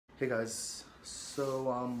Hey guys,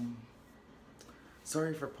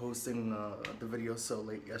 sorry for posting the video so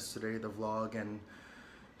late yesterday, the vlog, and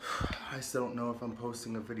I still don't know if I'm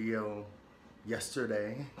posting a video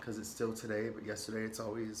yesterday, because it's still today, but yesterday it's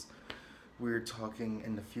always weird talking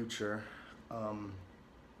in the future. I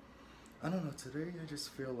don't know, today I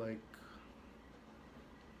just feel like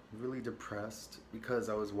really depressed because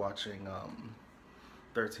I was watching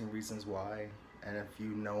 13 Reasons Why. And if you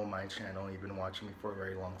know my channel, you've been watching me for a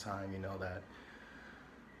very long time, you know that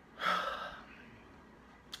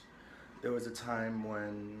there was a time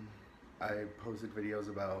when I posted videos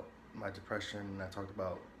about my depression and I talked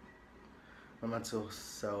about my mental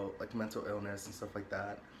illness and stuff like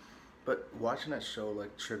that. But watching that show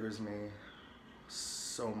like triggers me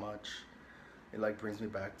so much. It like brings me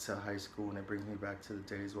back to high school and it brings me back to the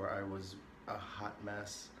days where I was a hot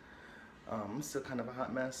mess. I'm still kind of a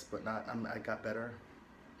hot mess, but I got better.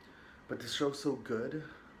 But the show's so good,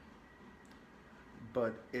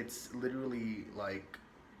 but it's literally like,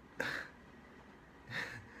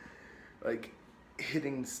 like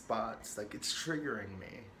hitting spots, like it's triggering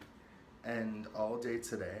me. And all day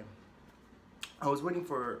today, I was waiting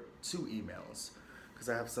for 2 emails, because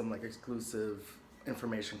I have some like exclusive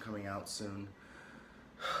information coming out soon.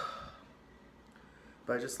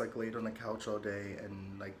 But I just like laid on the couch all day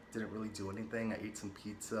and like didn't really do anything. I ate some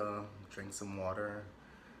pizza, drank some water,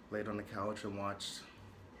 laid on the couch and watched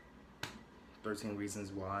 13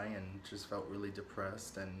 Reasons Why and just felt really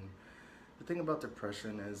depressed. And the thing about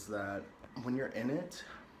depression is that when you're in it,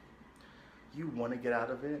 you want to get out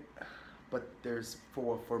of it, but there's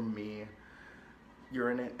for me, you're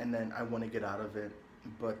in it and then I want to get out of it.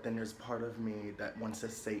 But then there's part of me that wants to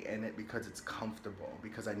stay in it because it's comfortable,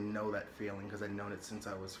 because I know that feeling, because I've known it since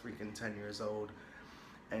I was freaking 10 years old.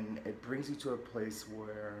 And it brings you to a place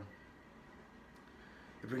where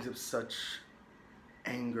it brings up such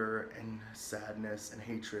anger and sadness and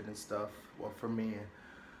hatred and stuff. Well, for me,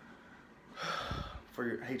 for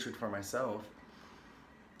your hatred for myself.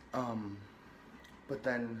 But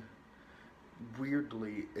then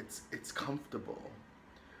weirdly, it's comfortable.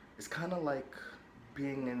 It's kind of like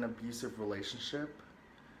being in an abusive relationship.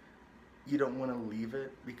 You don't want to leave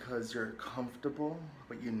it because you're comfortable,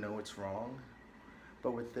 but you know it's wrong.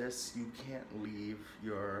 But with this, you can't leave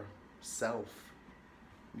yourself.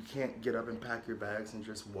 You can't get up and pack your bags and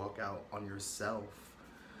just walk out on yourself.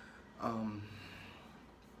 So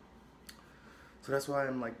that's why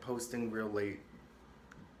I'm like posting real late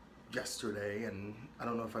yesterday, and I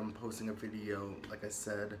don't know if I'm posting a video, like I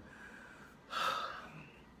said.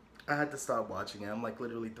 I had to stop watching it. I'm like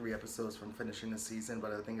literally 3 episodes from finishing the season,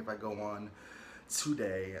 but I think if I go on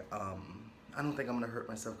today, I don't think I'm gonna hurt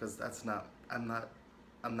myself, because I'm not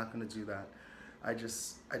gonna do that. It's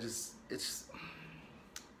just,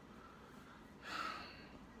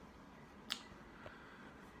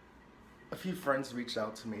 a few friends reached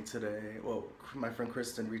out to me today. Well, my friend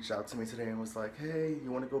Kristen reached out to me today and was like, hey,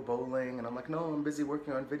 you wanna go bowling? And I'm like, no, I'm busy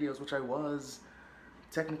working on videos, which I was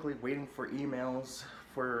technically waiting for emails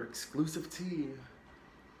for exclusive tea.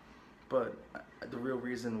 But the real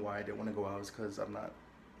reason why I didn't want to go out is because I'm not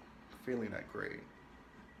feeling that great.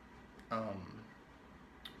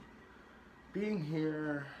 Being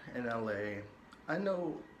here in LA, I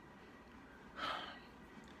know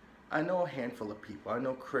a handful of people. I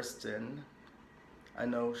know Kristen, I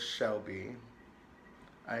know Shelby,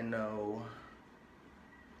 I know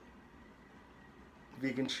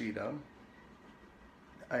Vegan Cheetah,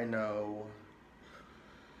 I know,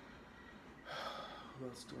 who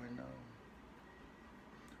else do I know?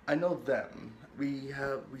 I know them. We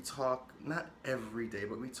talk, not every day,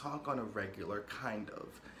 but we talk on a regular, kind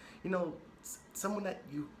of. You know, someone that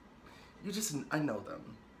I know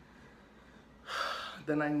them.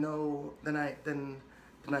 Then I know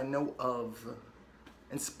of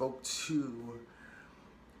and spoke to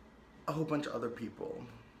a whole bunch of other people.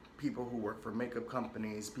 People who work for makeup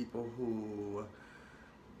companies, people who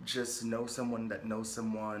just know someone that knows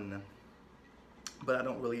someone, but I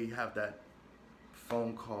don't really have that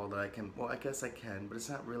phone call that I can, well, I guess I can, but it's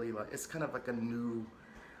not really like, it's kind of like a new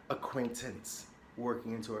acquaintance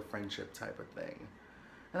working into a friendship type of thing.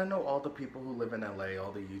 And I know all the people who live in LA,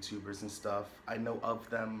 all the YouTubers and stuff. I know of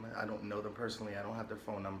them. I don't know them personally. I don't have their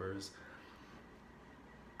phone numbers.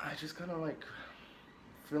 I just kind of like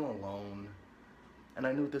feel alone. And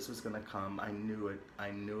I knew this was gonna come. I knew it.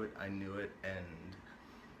 And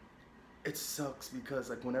it sucks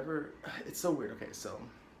because like whenever, it's so weird. Okay, so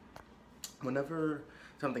whenever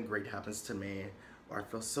something great happens to me, or I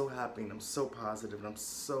feel so happy and I'm so positive and I'm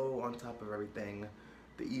so on top of everything,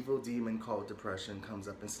 the evil demon called depression comes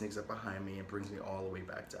up and sneaks up behind me and brings me all the way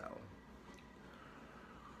back down.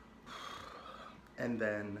 and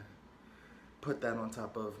then put that on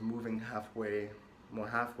top of moving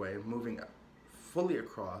moving fully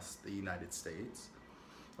across the United States,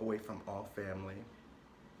 away from all family,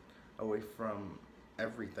 away from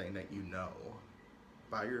everything that you know,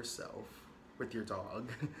 by yourself, with your dog.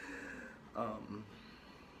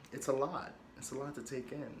 It's a lot. It's a lot to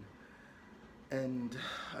take in. And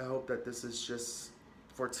I hope that this is just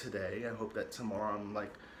for today. I hope that tomorrow I'm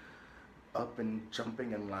like up and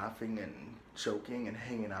jumping and laughing and joking and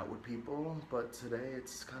hanging out with people. But today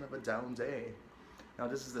it's kind of a down day. Now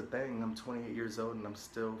this is the thing, I'm 28 years old and I'm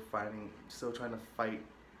still trying to fight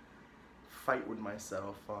with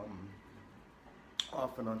myself,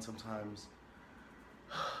 off and on sometimes.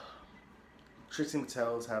 Trixie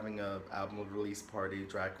Mattel is having a album release party,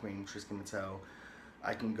 drag queen Trixie Mattel.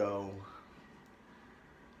 I can go.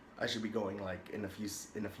 I should be going like in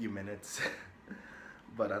a few minutes,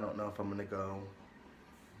 but I don't know if I'm gonna go.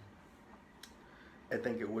 I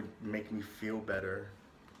think it would make me feel better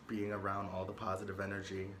being around all the positive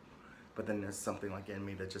energy, but then there's something like in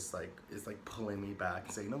me that just like is like pulling me back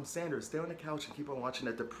and saying, no, Sanders, stay on the couch and keep on watching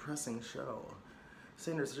that depressing show.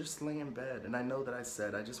 Sanders, just lay in bed. And I know that I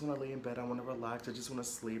said, I just want to lay in bed, I want to relax, I just want to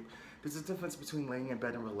sleep. There's a difference between laying in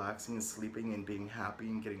bed and relaxing and sleeping and being happy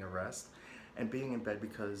and getting a rest, and being in bed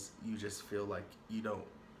because you just feel like you're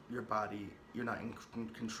not in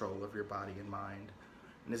control of your body and mind.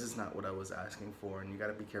 And this is not what I was asking for, and you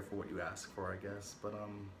gotta be careful what you ask for, I guess. But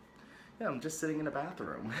yeah, I'm just sitting in a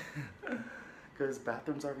bathroom. Because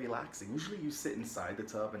bathrooms are relaxing. Usually you sit inside the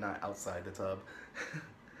tub and not outside the tub.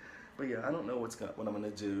 But yeah, I don't know what I'm gonna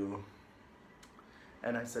do.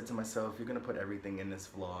 And I said to myself, you're gonna put everything in this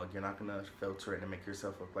vlog. You're not gonna filter it and make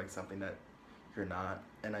yourself look like something that you're not.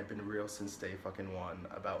 And I've been real since day fucking one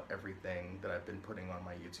about everything that I've been putting on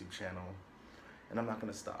my YouTube channel. And I'm not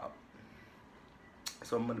gonna stop.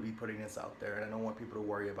 So I'm gonna be putting this out there, and I don't want people to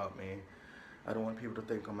worry about me. I don't want people to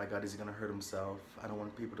think, oh my God, is he gonna hurt himself? I don't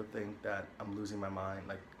want people to think that I'm losing my mind.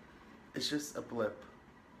 Like, it's just a blip,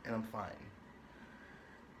 and I'm fine.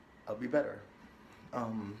 I'll be better.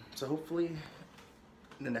 So hopefully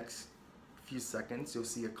in the next few seconds you'll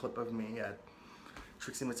see a clip of me at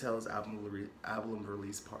Trixie Mattel's album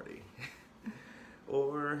release party.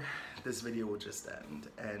 Or this video will just end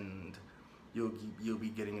and you'll be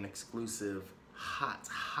getting an exclusive hot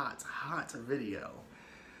video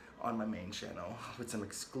on my main channel with some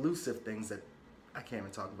exclusive things that I can't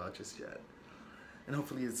even talk about just yet. And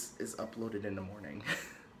hopefully it's uploaded in the morning.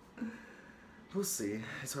 We'll see.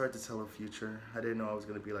 It's hard to tell a future. I didn't know I was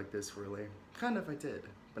gonna be like this, really. Kind of, I did,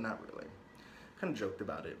 but not really. Kind of joked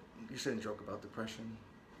about it. You shouldn't joke about depression.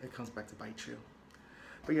 It comes back to bite you.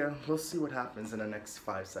 But yeah, we'll see what happens in the next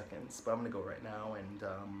 5 seconds. But I'm gonna go right now, and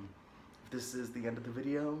if this is the end of the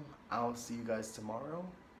video, I'll see you guys tomorrow.